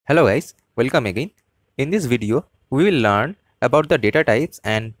Hello guys, welcome again. In this video, we will learn about the data types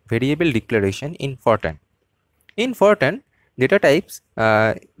and variable declaration in FORTRAN. In FORTRAN, data types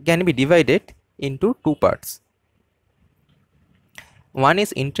can be divided into two parts. One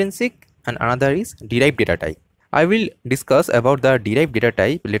is intrinsic and another is derived data type. I will discuss about the derived data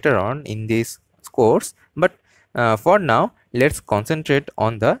type later on in this course, but for now, let's concentrate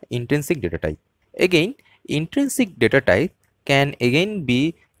on the intrinsic data type. Again, intrinsic data type can again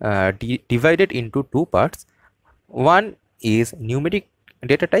be divided into two parts. One is numeric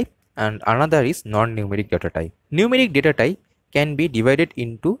data type and another is non-numeric data type. Numeric data type can be divided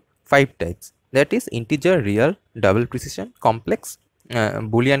into five types, that is integer, real, double precision, complex,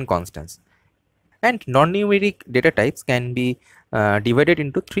 boolean constants. And non-numeric data types can be divided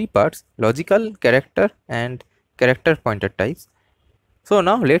into three parts: logical, character and character pointer types. So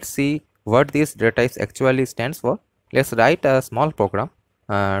now let's see what these data types actually stands for. Let's write a small program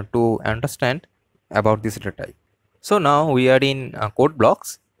to understand about this data type. So now we are in code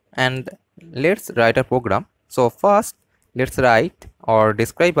blocks and let's write a program. So first let's write or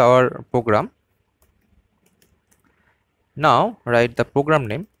describe our program. Now write the program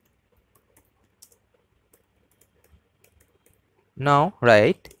name. Now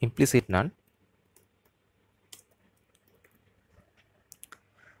write implicit none.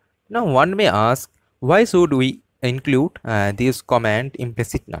 Now one may ask, why should we include this command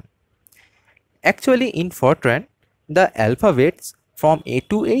implicit none? Actually in FORTRAN, the alphabets from A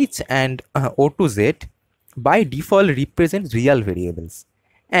to H and O to Z by default represents real variables,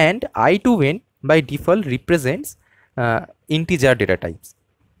 and I to N by default represents integer data types.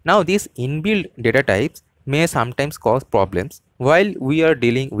 Now these inbuilt data types may sometimes cause problems while we are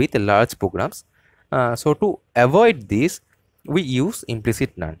dealing with large programs. So to avoid this, we use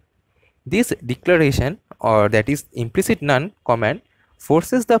implicit none. This declaration, or that is implicit none command,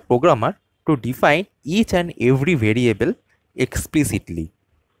 forces the programmer to define each and every variable explicitly.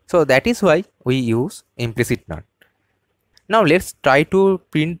 So that is why we use implicit none. Now let's try to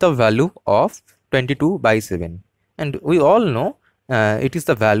print the value of 22 by 7, and we all know it is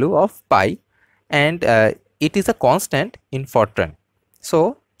the value of pi, and it is a constant in FORTRAN.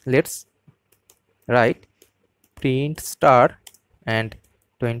 So let's write print star and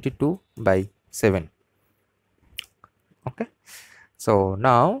 22 by 7. Okay, so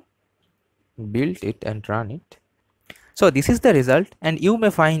now build it and run it. So this is the result, and you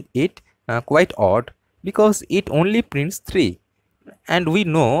may find it quite odd because it only prints 3, and we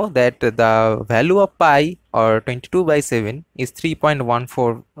know that the value of pi or 22 by 7 is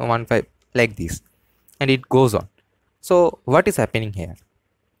 3.1415, like this, and it goes on. So what is happening here?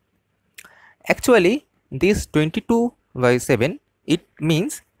 Actually this 22 by 7, it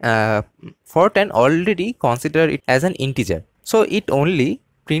means FORTRAN already consider it as an integer, so it only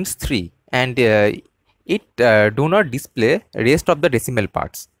prints 3, and it do not display rest of the decimal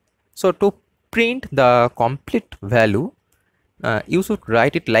parts. So to print the complete value, you should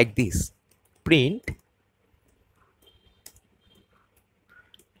write it like this: print,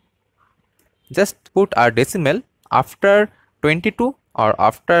 just put a decimal after 22 or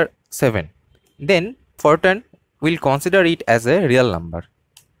after 7, then FORTRAN will consider it as a real number.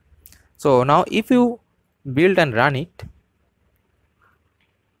 So now if you build and run it,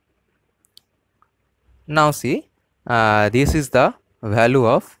 now see this is the value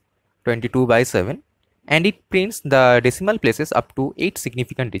of 22 by 7, and it prints the decimal places up to 8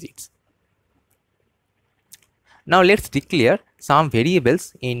 significant digits. Now let's declare some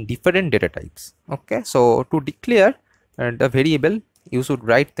variables in different data types. Okay, so to declare the variable, you should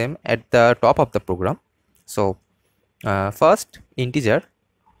write them at the top of the program. So first integer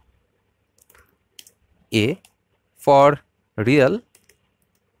a for real,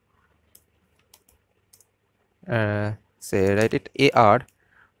 say write it AR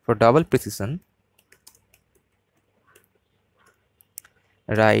for double precision,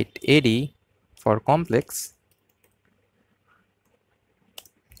 write AD for complex,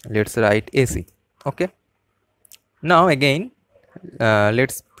 let's write AC. Okay, now again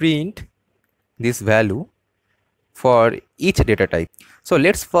let's print this value for each data type. So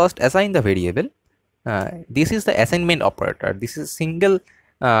let's first assign the variable. This is the assignment operator. This is single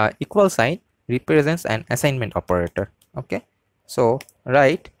equal sign represents an assignment operator. Okay, so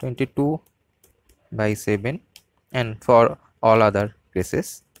write 22 by 7, and for all other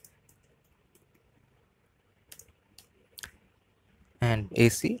cases, and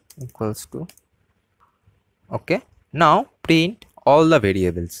AC equals to. Okay, now print all the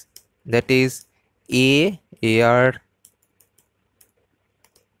variables, that is A, AR,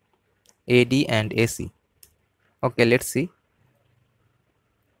 AD and AC. Okay, let's see.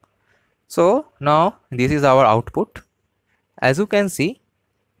 So now this is our output. As you can see,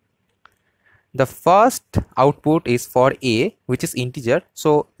 the first output is for a, which is integer,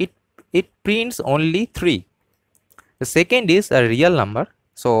 so it prints only 3. The second is a real number,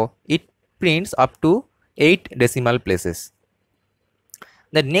 so it prints up to 8 decimal places.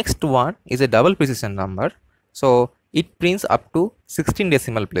 The next one is a double precision number, so it prints up to 16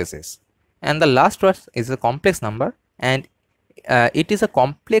 decimal places. And the last one is a complex number, and it is a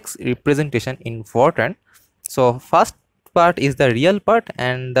complex representation in FORTRAN. So first part is the real part,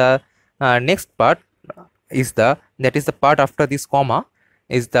 and the next part is the part after this comma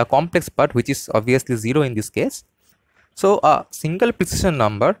is the complex part, which is obviously 0 in this case. So a single precision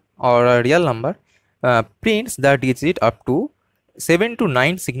number or a real number prints the digit up to 7 to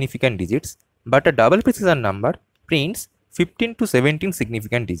 9 significant digits, but a double precision number prints 15 to 17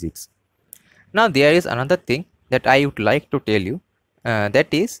 significant digits. Now there is another thing that I would like to tell you,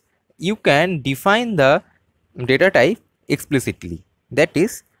 that is, you can define the data type explicitly. That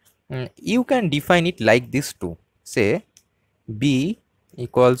is, you can define it like this too. Say b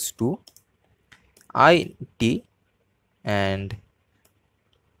equals to int and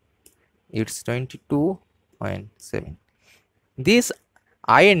it's 22.7. This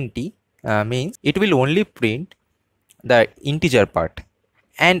int means it will only print the integer part,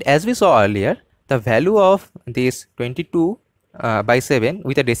 and as we saw earlier, the value of this 22 by 7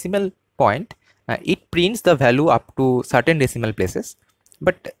 with a decimal point, it prints the value up to certain decimal places.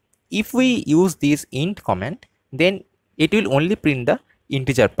 But if we use this int command, then it will only print the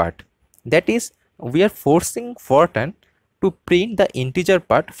integer part. That is, we are forcing FORTRAN to print the integer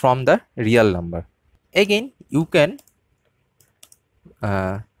part from the real number. Again, you can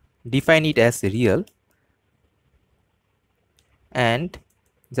define it as real and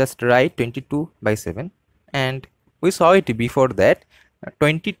just write 22 by 7, and we saw it before that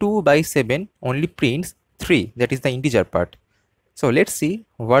 22 by 7 only prints 3, that is the integer part. So let's see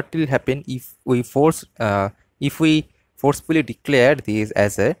what will happen if we forcefully declare this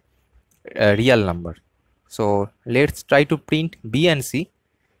as a real number. So let's try to print b and c.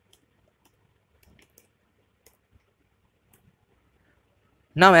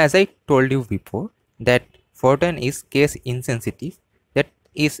 Now, as I told you before, that FORTRAN is case insensitive. That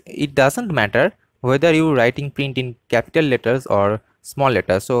is, it doesn't matter whether you writing print in capital letters or small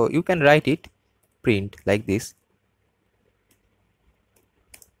letters. So you can write it print like this.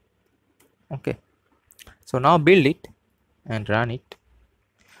 Okay. So now build it and run it.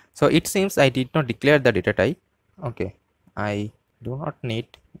 So it seems I did not declare the data type. Okay, I do not need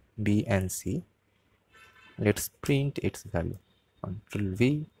b and c. Let's print its value. Ctrl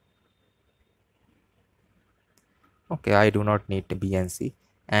V. Okay, I do not need b and c,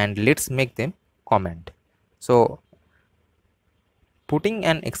 and let's make them comment. So putting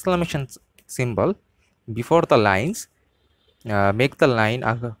an exclamation symbol before the lines make the line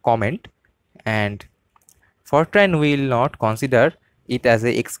a comment, and FORTRAN will not consider it as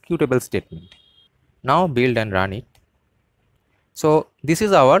a executable statement. Now build and run it. So this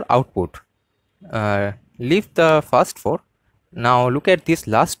is our output. Leave the first 4. Now look at this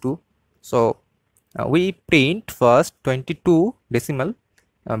last 2. So we print first 22 decimal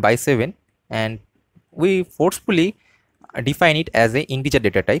by 7, and we forcefully define it as a integer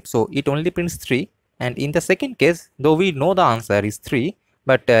data type, so it only prints 3. And in the second case, though we know the answer is 3,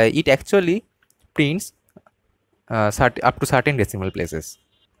 but it actually prints up to certain decimal places.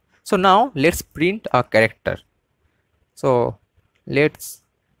 So now let's print a character. So let's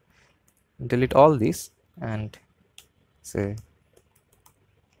delete all this and say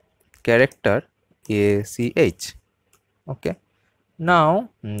character ACH. Okay, now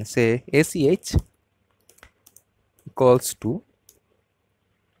say ACH equals to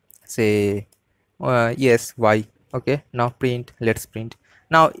say yes y. Okay, now print. Let's print.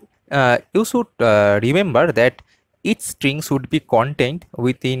 Now you should remember that each string should be contained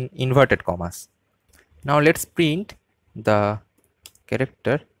within inverted commas. Now let's print the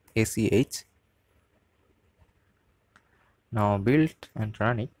character ACH. Now build and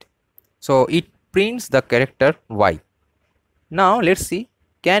run it. So it prints the character y. Now let's see,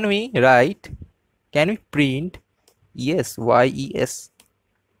 can we print yes yes?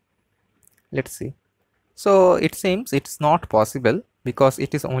 Let's see. So it seems it's not possible because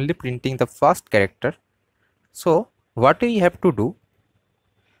it is only printing the first character. So what we have to do?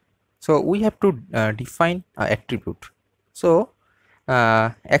 So we have to define an attribute. So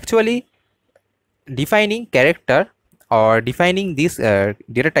actually defining character or defining this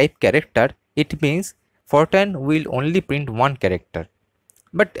data type character, it means FORTRAN will only print one character,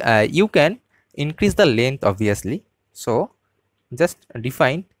 but you can increase the length obviously. So just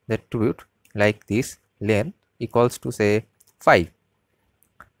define the attribute like this, length equals to say 5,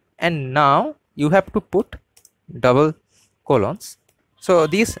 and now you have to put double colons. So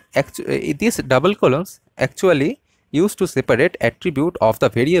these double colons actually used to separate attribute of the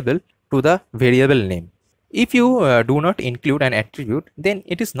variable to the variable name. If you do not include an attribute, then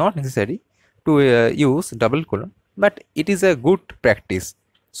it is not necessary to use double colon, but it is a good practice.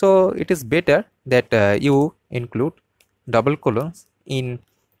 So it is better that you include double colons in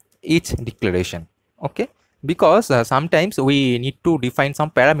each declaration, okay? Because sometimes we need to define some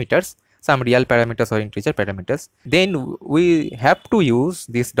parameters, some real parameters or integer parameters, then we have to use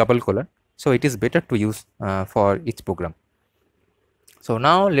this double colon. So it is better to use for each program. So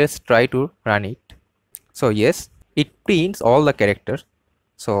now let's try to run it. So yes, it prints all the characters.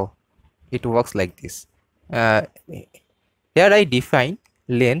 So it works like this. Here I define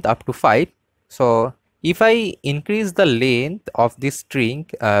length up to 5. So if I increase the length of this string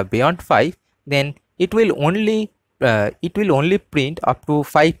beyond 5, then it will only print up to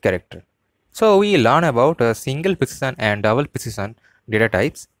 5 character. So we learn about single precision and double precision data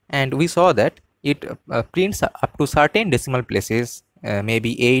types, and we saw that it prints up to certain decimal places,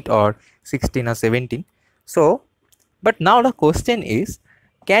 maybe 8 or 16 or 17. So, but now the question is,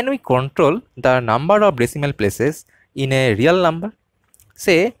 can we control the number of decimal places in a real number?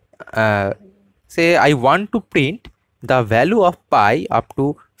 Say I want to print the value of pi up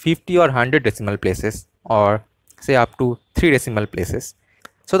to 50 or 100 decimal places, or say up to 3 decimal places.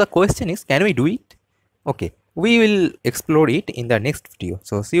 So the question is, can we do it? Okay, we will explore it in the next video.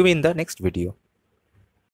 So see you in the next video.